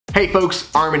Hey folks,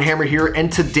 Arm and Hammer here,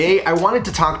 and today I wanted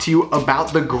to talk to you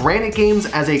about the GRANITE Games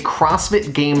as a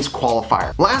CrossFit Games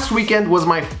qualifier. Last weekend was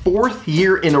my 4th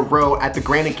year in a row at the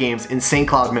GRANITE Games in St.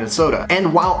 Cloud, Minnesota,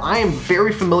 and while I am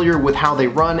very familiar with how they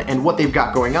run and what they've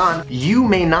got going on, you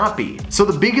may not be. So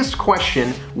the biggest question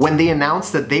when they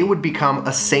announced that they would become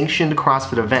a sanctioned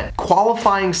CrossFit event,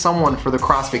 qualifying someone for the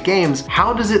CrossFit Games,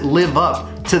 how does it live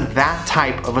up to that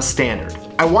type of a standard?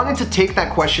 I wanted to take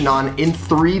that question on in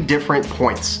 3 different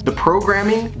points: the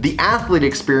programming, the athlete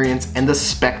experience, and the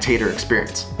spectator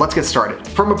experience. Let's get started.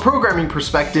 From a programming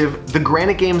perspective, the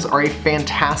GRANITE Games are a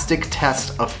fantastic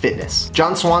test of fitness.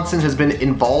 John Swanson has been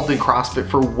involved in CrossFit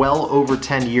for well over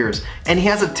 10 years, and he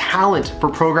has a talent for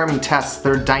programming tests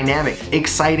that are dynamic,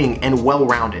 exciting, and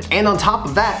well-rounded. And on top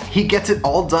of that, he gets it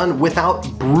all done without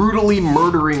brutally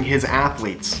murdering his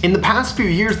athletes. In the past few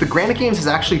years, the GRANITE Games has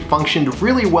actually functioned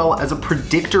really well as a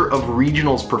predictor of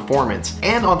regionals performance.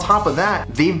 And on top of that,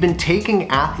 they've been taking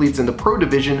athletes in the pro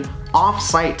division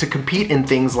off-site to compete in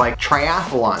things like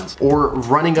triathlons or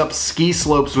running up ski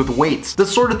slopes with weights. The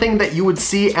sort of thing that you would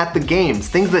see at the games,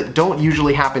 things that don't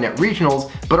usually happen at regionals,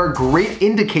 but are great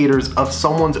indicators of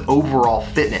someone's overall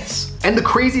fitness. And the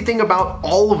crazy thing about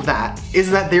all of that is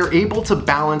that they're able to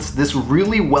balance this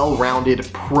really well-rounded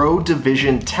pro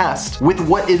division test with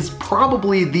what is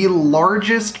probably the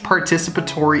largest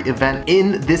participatory event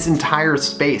in this entire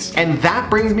space. And that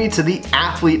brings me to the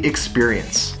athlete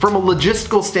experience. From a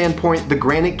logistical standpoint, the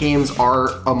GRANITE Games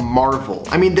are a marvel.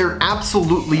 I mean, they're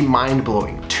absolutely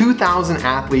mind-blowing. 2,000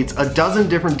 athletes, a dozen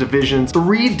different divisions,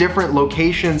 3 different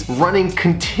locations, running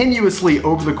continuously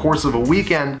over the course of a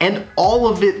weekend, and all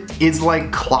of it is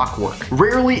like clockwork.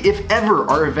 Rarely, if ever,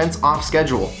 are events off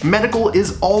schedule. Medical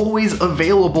is always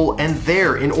available and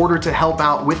there in order to help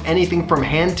out with anything from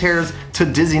hand tears to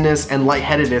dizziness and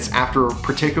lightheadedness after a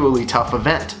particularly tough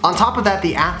event. On top of that,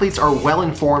 the athletes are well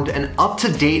informed and up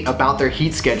to date about their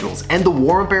heat schedules, and the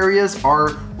warm-up areas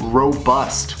are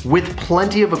robust, with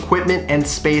plenty of equipment and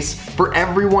space for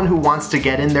everyone who wants to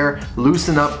get in there,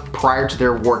 loosen up prior to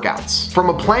their workouts. From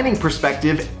a planning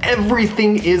perspective,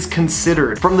 everything is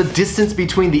considered, from the distance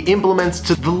between the implements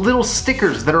to the little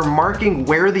stickers that are marking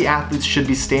where the athletes should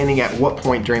be standing at what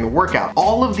point during the workout.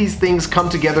 All of these things come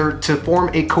together to form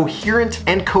a coherent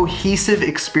and cohesive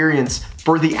experience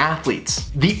for the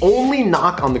athletes. The only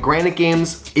knock on the GRANITE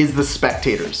Games is the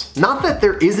spectators. Not that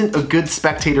there isn't a good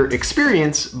spectator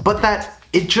experience, but that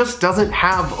it just doesn't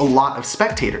have a lot of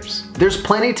spectators. There's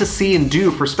plenty to see and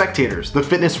do for spectators. The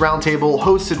fitness roundtable,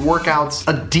 hosted workouts,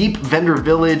 a deep vendor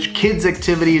village, kids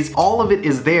activities, all of it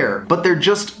is there, but there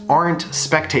just aren't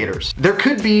spectators. There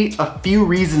could be a few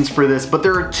reasons for this, but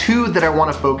there are 2 that I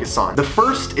want to focus on. The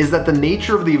first is that the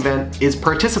nature of the event is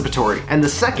participatory, and the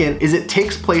second is it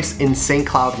takes place in St.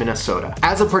 Cloud, Minnesota.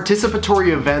 As a participatory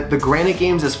event, the GRANITE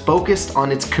Games is focused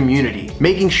on its community,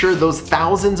 making sure those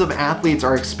thousands of athletes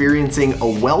are experiencing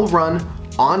a well-run,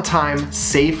 on-time,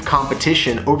 safe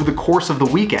competition over the course of the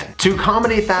weekend. To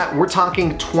accommodate that, we're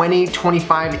talking 20,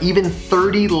 25, even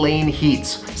 30 lane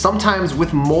heats, sometimes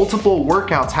with multiple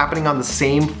workouts happening on the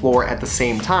same floor at the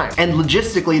same time. And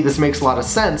logistically, this makes a lot of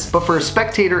sense, but for a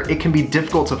spectator, it can be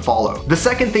difficult to follow. The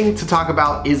second thing to talk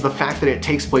about is the fact that it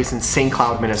takes place in St.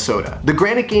 Cloud, Minnesota. The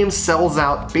GRANITE Games sells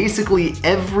out basically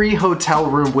every hotel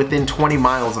room within 20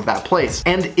 miles of that place,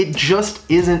 and it just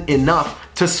isn't enough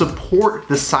to support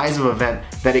the size of event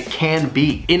that it can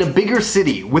be. In a bigger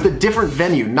city with a different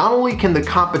venue, not only can the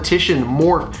competition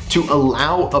morph to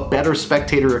allow a better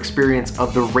spectator experience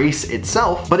of the race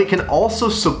itself, but it can also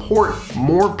support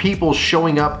more people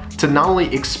showing up to not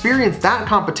only experience that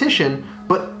competition,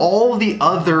 but all the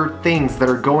other things that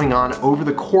are going on over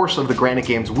the course of the GRANITE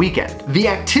Games weekend. The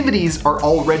activities are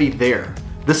already there.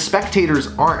 The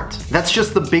spectators aren't. That's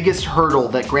just the biggest hurdle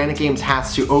that GRANITE Games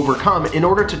has to overcome in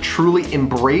order to truly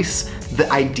embrace the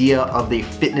idea of the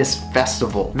fitness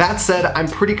festival. That said, I'm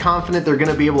pretty confident they're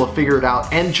gonna be able to figure it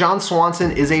out, and John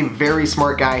Swanson is a very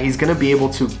smart guy. He's gonna be able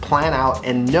to plan out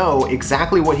and know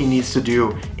exactly what he needs to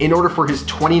do in order for his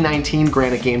 2019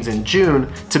 GRANITE Games in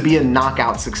June to be a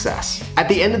knockout success. At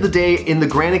the end of the day, in the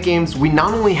GRANITE Games, we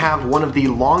not only have one of the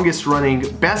longest running,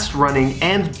 best running,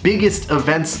 and biggest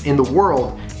events in the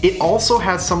world, it also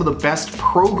has some of the best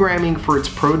programming for its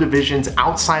pro divisions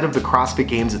outside of the CrossFit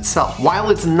Games itself. While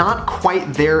it's not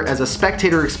quite there as a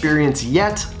spectator experience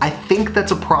yet, I think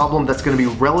that's a problem that's going to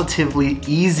be relatively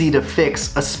easy to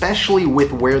fix, especially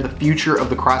with where the future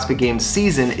of the CrossFit Games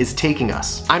season is taking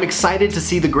us. I'm excited to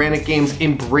see the GRANITE Games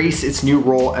embrace its new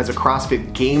role as a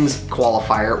CrossFit Games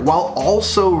qualifier while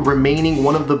also remaining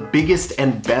one of the biggest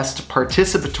and best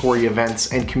participatory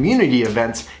events and community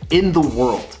events in the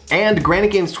world. And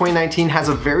GRANITE Games Games 2019 has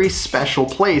a very special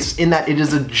place in that it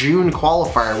is a June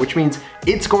qualifier, which means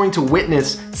it's going to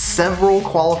witness several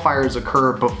qualifiers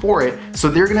occur before it, so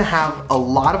they're gonna have a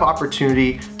lot of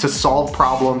opportunity to solve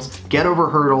problems, get over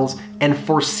hurdles, and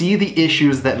foresee the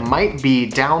issues that might be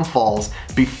downfalls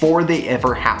before they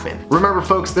ever happen. Remember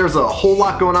folks, there's a whole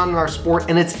lot going on in our sport,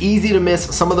 and it's easy to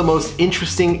miss some of the most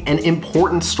interesting and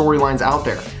important storylines out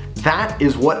there. That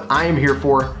is what I am here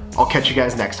for. I'll catch you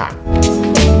guys next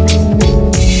time.